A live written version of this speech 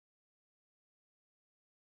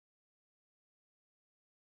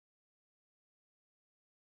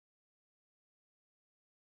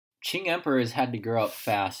Qing emperors had to grow up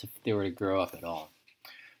fast if they were to grow up at all.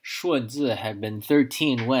 Shuozi had been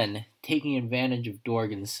 13 when, taking advantage of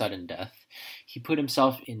Dorgan's sudden death, he put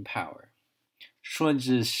himself in power.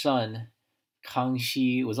 Shuozi's son,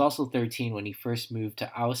 Kangxi, was also 13 when he first moved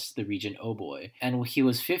to oust the regent Oboy, and he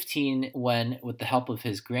was 15 when, with the help of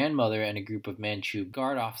his grandmother and a group of Manchu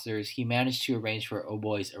guard officers, he managed to arrange for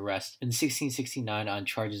Oboy's arrest in 1669 on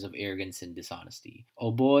charges of arrogance and dishonesty.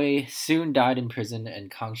 Oboy soon died in prison,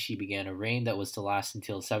 and Kangxi began a reign that was to last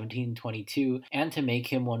until 1722 and to make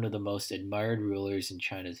him one of the most admired rulers in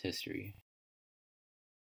China's history.